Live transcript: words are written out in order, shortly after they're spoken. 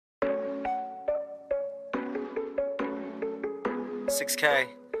6K,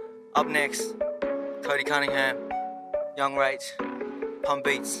 Up Next, Kodi Cunningham, YNGRACH,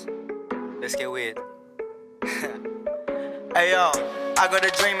 Punbeatz. Let's get weird. Hey yo, I got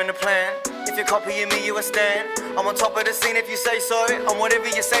a dream and a plan. If you're copying me, you a stand. I'm on top of the scene if you say so. I'm whatever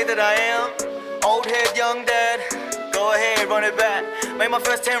you say that I am. Old head, young dad. Go ahead, run it back. Made my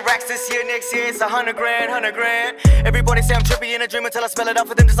first 10 racks this year, next year it's 100 grand, 100 grand. Everybody say I'm trippy in a dream until I spell it out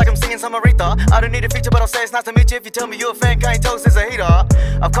for them just like I'm singing some Aretha. I don't need a feature but I'll say it's nice to meet you. If you tell me you're a fan, can't toast is a heater.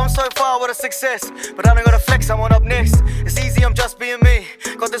 I've come so far with a success, but I don't gotta flex, I'm on up next. It's easy, I'm just being me.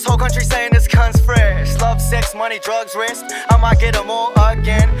 Got this whole country saying this cunt's fresh. Love, sex, money, drugs, rest. I might get them all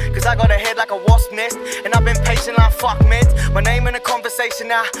again, cause I got a head like a wasp nest. And I've been patient like fuck meds. My name in the conversation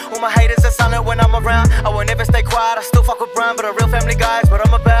now. All my haters are silent when I'm around. I will never stay quiet, I still fuck with Brian, but a real family guy is what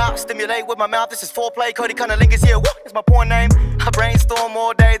I'm about. Stimulate with my mouth, this is foreplay. Kodi Cunningham is here, woo, it's my porn name. I brainstorm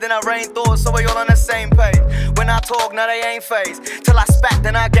all day, then I rain thoughts, so we all on the same page. When I talk, now they ain't phased. Till I spat,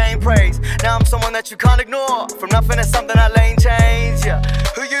 then I gain praise. Now I'm someone that you can't ignore. From nothing to something, I lane change, yeah.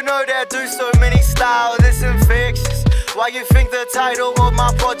 Who you know that do so many styles, it's infectious. Why you think the title of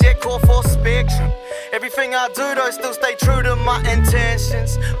my project called for spectrum? Everything I do though still stay true to my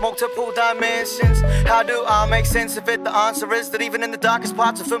intentions. Multiple dimensions, how do I make sense of it? The answer is that even in the darkest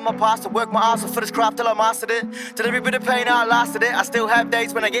parts of my past I work my ass off for this craft till I mastered it. Till every bit of pain I lasted it. I still have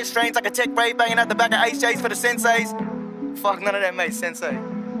days when I get strange like a tech braid banging at the back of HJs for the senseis. Fuck, none of that made sense, eh?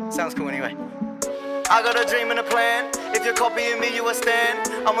 Sounds cool anyway. I got a dream and a plan. If you're copying me, you a stand.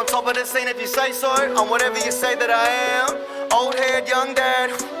 I'm on top of the scene if you say so. I'm whatever you say that I am. Old head, young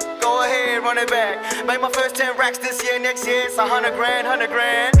dad. Go ahead, run it back. Made my first 10 racks this year, next year it's 100 grand, 100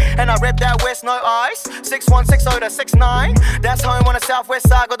 grand. And I rep that West, no ice. 6160 to 69. That's home on the southwest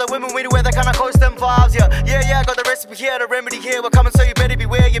side. Got the women we do where they kinda close them vibes. Yeah, I got the recipe here, the remedy here. We're coming, so you better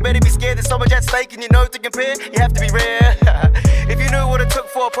beware. You better be scared. There's so much at stake, and you know to compare. You have to be rare. If you knew what it took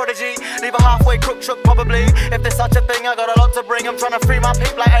for a prodigy, leave a halfway crook shook probably. If there's such a thing, I got a lot to bring. I'm trying to free my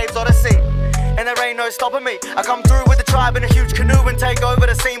peep like Abe's Odyssey. And there ain't no stopping me. I come through with the tribe in a huge canoe and take over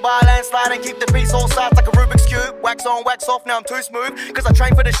the scene by a landslide and keep the peace all sides like a Rubik's Cube. Wax on, wax off, now I'm too smooth, cause I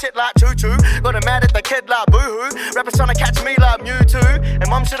train for this shit like Choo-Choo. Got him mad at the kid like Boohoo. Rappers trying to catch me like Mewtwo. And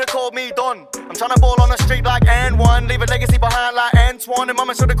mum should've called me Don. I'm trying to ball on the street like N1. Leave a legacy behind like Antoine. And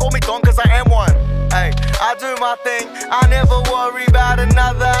mama should've called me Don cause I am one. Hey, I do my thing, I never worry about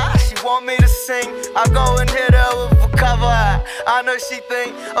another. She want me to sing, I go and hit her with a cover. I know she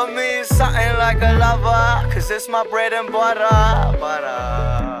think of me as something like a lover, cause it's my bread and butter. But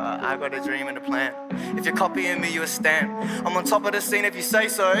I got a dream and a plan. If you're copying me, you a stand. I'm on top of the scene if you say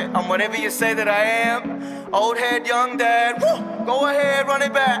so. I'm whatever you say that I am. Old head, young dad, woo, go ahead, run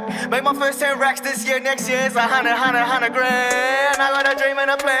it back. Made my first 10 racks this year, next year it's 100 grand. I got a dream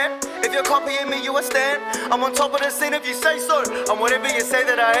and a plan. If you're copying me, you a stand. I'm on top of the scene if you say so. I'm whatever you say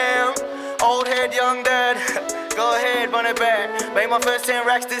that I am. Old head, young dad, go ahead, run it back. Made my first 10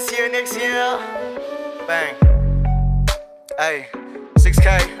 racks this year, next year. Bang. Hey,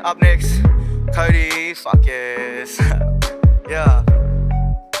 6K, up next. Kodi, fuck yes. Yeah.